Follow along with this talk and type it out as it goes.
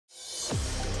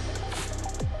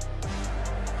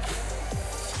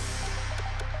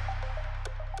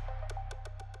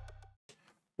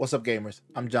What's up, gamers?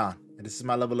 I'm John, and this is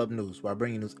my Level Up News, where I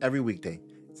bring you news every weekday.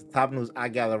 It's the top news I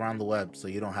gather around the web, so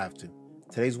you don't have to.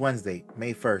 Today's Wednesday,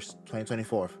 May 1st,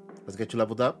 2024. Let's get you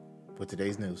leveled up with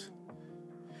today's news.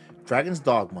 Dragon's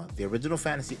Dogma, the original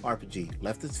fantasy RPG,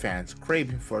 left its fans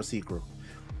craving for a sequel,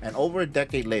 and over a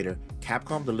decade later,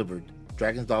 Capcom delivered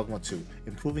Dragon's Dogma 2,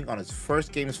 improving on its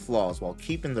first game's flaws while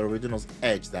keeping the original's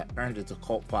edge that earned it a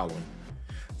cult following.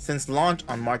 Since launch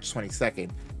on March 22nd,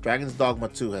 Dragon's Dogma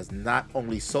 2 has not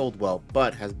only sold well,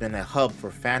 but has been a hub for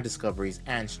fan discoveries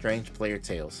and strange player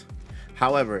tales.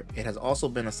 However, it has also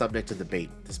been a subject to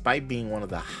debate. Despite being one of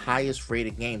the highest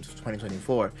rated games of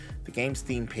 2024, the game's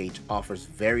Steam page offers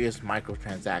various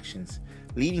microtransactions,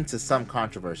 leading to some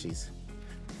controversies.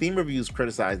 Steam reviews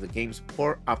criticize the game's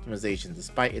poor optimization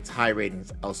despite its high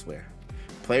ratings elsewhere.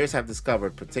 Players have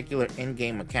discovered particular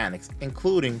in-game mechanics,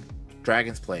 including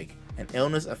Dragon's Plague, an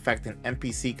illness affecting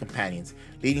NPC companions,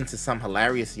 leading to some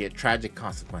hilarious yet tragic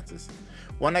consequences.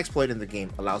 One exploit in the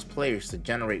game allows players to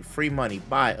generate free money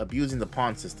by abusing the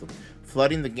pawn system,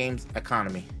 flooding the game's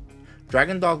economy.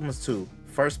 Dragon Dogma 2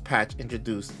 first patch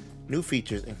introduced new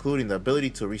features, including the ability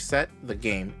to reset the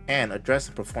game and address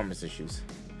performance issues.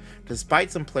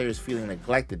 Despite some players feeling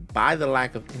neglected by the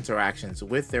lack of interactions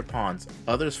with their pawns,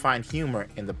 others find humor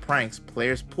in the pranks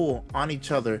players pull on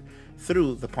each other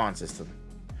through the pawn system.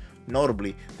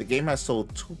 Notably, the game has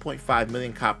sold 2.5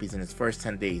 million copies in its first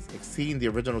 10 days, exceeding the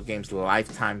original game's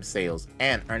lifetime sales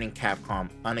and earning Capcom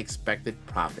unexpected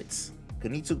profits.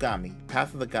 Kunitsu-Gami,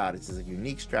 Path of the Goddess is a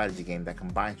unique strategy game that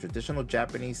combines traditional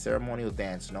Japanese ceremonial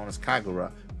dance known as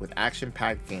Kagura with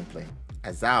action-packed gameplay.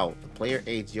 As Zao, the player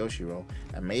aids Yoshiro,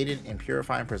 a maiden in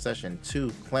purifying procession,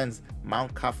 to cleanse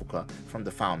Mount Kafuka from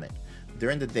defilement.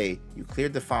 During the day, you clear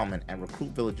defilement and recruit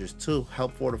villagers to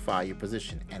help fortify your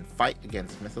position and fight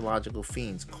against mythological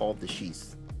fiends called the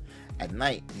Shis. At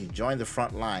night, you join the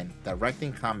front line,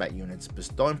 directing combat units,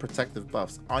 bestowing protective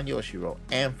buffs on Yoshiro,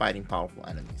 and fighting powerful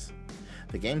enemies.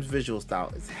 The game's visual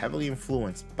style is heavily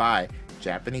influenced by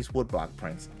Japanese woodblock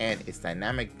prints, and its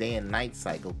dynamic day and night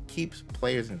cycle keeps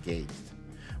players engaged.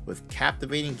 With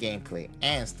captivating gameplay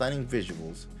and stunning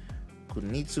visuals,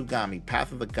 Kunitsu-Gami,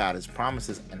 Path of the Goddess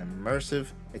promises an immersive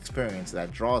experience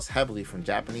that draws heavily from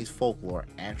Japanese folklore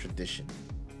and tradition.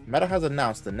 Meta has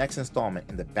announced the next installment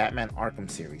in the Batman Arkham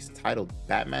series, titled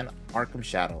Batman Arkham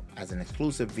Shadow, as an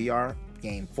exclusive VR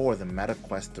game for the Meta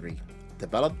Quest 3.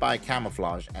 Developed by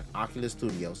Camouflage and Oculus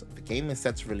Studios, the game is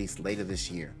set to release later this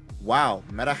year. While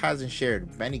Meta hasn't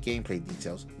shared many gameplay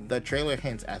details, the trailer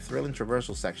hints at thrilling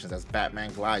traversal sections as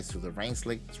Batman glides through the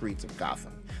rain-slicked streets of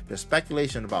Gotham. There's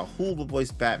speculation about who will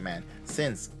voice Batman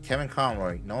since Kevin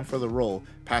Conroy, known for the role,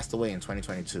 passed away in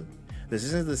 2022. This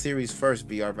isn't the series' first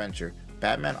VR venture.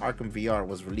 Batman Arkham VR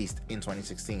was released in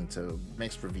 2016 to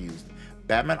mixed reviews.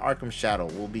 Batman Arkham Shadow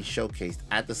will be showcased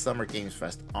at the Summer Games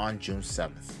Fest on June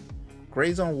 7th.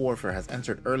 Grayzone Warfare has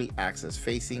entered early access,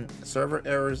 facing server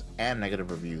errors and negative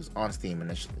reviews on Steam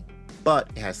initially, but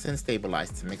it has since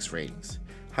stabilized to mixed ratings.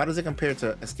 How does it compare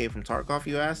to Escape from Tarkov,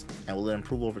 you ask, and will it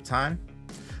improve over time?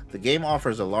 The game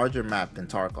offers a larger map than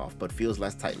Tarkov, but feels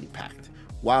less tightly packed.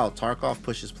 While Tarkov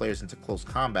pushes players into close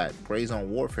combat, Grayzone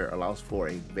Warfare allows for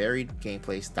a varied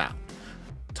gameplay style.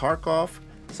 Tarkov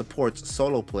supports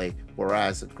solo play,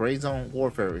 whereas Grayzone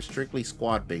Warfare is strictly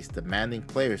squad-based, demanding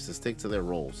players to stick to their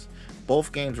roles.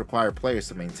 Both games require players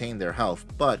to maintain their health,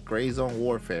 but Grayzone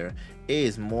Warfare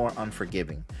is more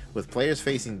unforgiving, with players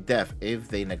facing death if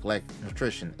they neglect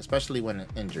nutrition, especially when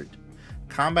injured.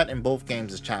 Combat in both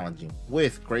games is challenging,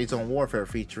 with Grayzone Warfare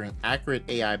featuring accurate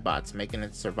AI bots making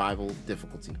its survival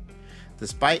difficulty.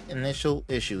 Despite initial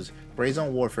issues,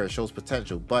 Grayzone Warfare shows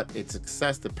potential, but its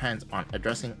success depends on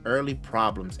addressing early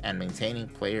problems and maintaining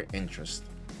player interest.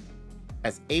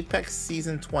 As Apex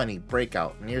Season 20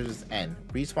 Breakout nears its end,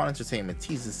 Respawn Entertainment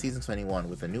teases Season 21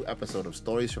 with a new episode of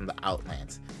Stories from the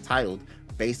Outlands, titled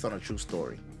Based on a True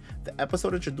Story. The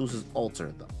episode introduces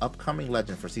Alter, the upcoming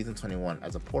legend for Season 21,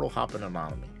 as a portal-hopping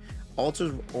anomaly.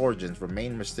 Alter's origins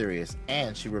remain mysterious,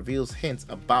 and she reveals hints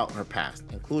about her past,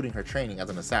 including her training as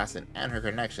an assassin and her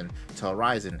connection to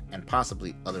Horizon and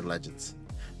possibly other legends.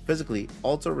 Physically,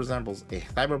 Alter resembles a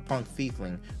cyberpunk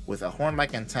tiefling with a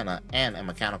horn-like antenna and a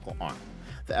mechanical arm.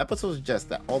 The episode suggests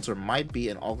that Alter might be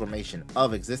an amalgamation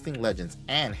of existing legends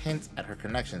and hints at her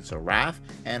connections to Wrath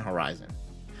and Horizon.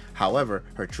 However,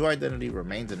 her true identity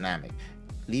remains enigmatic,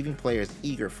 leaving players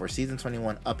eager for Season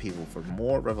 21 upheaval for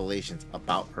more revelations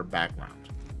about her background.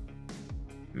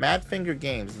 Madfinger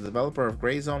Games, the developer of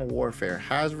Grayzone Warfare,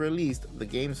 has released the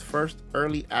game's first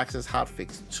early access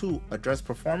hotfix to address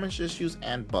performance issues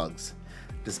and bugs.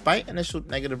 Despite initial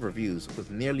negative reviews,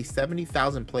 with nearly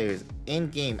 70,000 players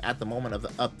in-game at the moment of the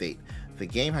update, the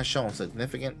game has shown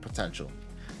significant potential.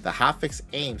 The Hotfix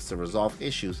aims to resolve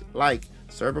issues like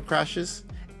server crashes,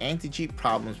 anti-cheat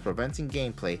problems preventing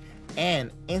gameplay,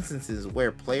 and instances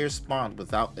where players spawn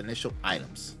without initial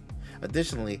items.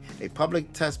 Additionally, a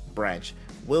public test branch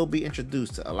will be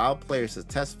introduced to allow players to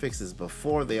test fixes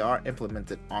before they are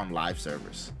implemented on live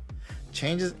servers.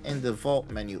 Changes in the default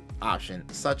menu option,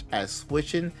 such as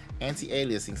switching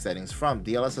anti-aliasing settings from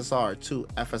DLSSR to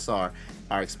FSR,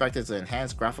 are expected to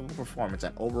enhance graphical performance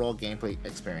and overall gameplay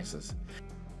experiences.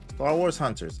 Star Wars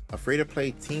Hunters, a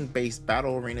free-to-play team-based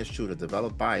battle arena shooter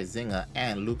developed by Zynga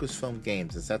and Lucasfilm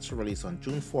Games, is set to release on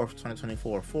June 4,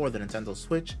 2024 for the Nintendo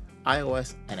Switch,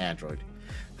 iOS, and Android.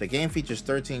 The game features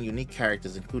 13 unique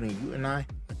characters including Utanai,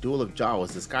 a duel of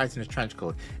Jawas disguised in a trench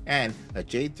coat, and a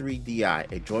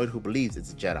J3DI, a droid who believes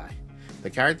it's a Jedi. The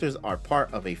characters are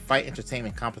part of a fight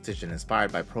entertainment competition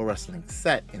inspired by pro wrestling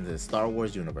set in the Star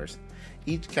Wars universe.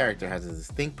 Each character has a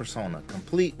distinct persona,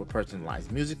 complete with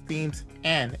personalized music themes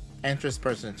and entrance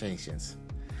personalizations.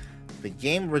 The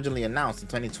game, originally announced in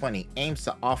 2020, aims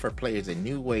to offer players a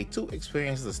new way to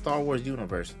experience the Star Wars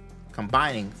universe,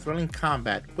 combining thrilling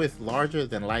combat with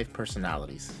larger-than-life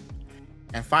personalities.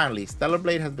 And finally, Stellar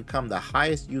Blade has become the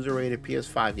highest user-rated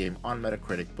PS5 game on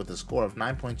Metacritic with a score of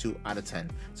 9.2 out of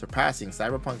 10, surpassing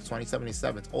Cyberpunk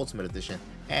 2077's Ultimate Edition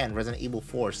and Resident Evil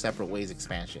 4's Separate Ways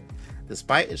expansion.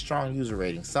 Despite its strong user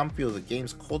rating, some feel the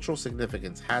game's cultural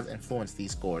significance has influenced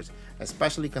these scores,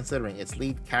 especially considering its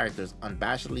lead character's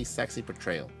unabashedly sexy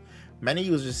portrayal. Many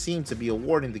users seem to be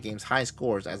awarding the game's high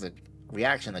scores as a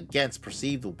reaction against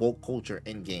perceived woke culture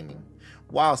in gaming.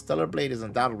 While Stellar Blade is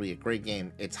undoubtedly a great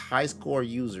game, its high score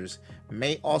users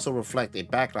may also reflect a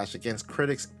backlash against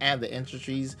critics and the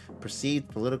industry's perceived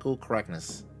political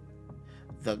correctness.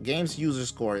 The game's user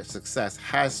score success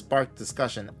has sparked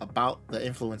discussion about the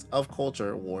influence of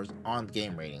culture wars on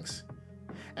game ratings.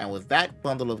 And with that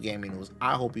bundle of gaming news,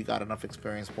 I hope you got enough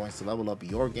experience points to level up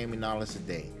your gaming knowledge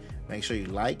today. Make sure you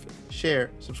like,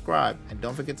 share, subscribe, and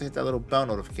don't forget to hit that little bell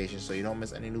notification so you don't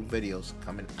miss any new videos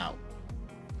coming out.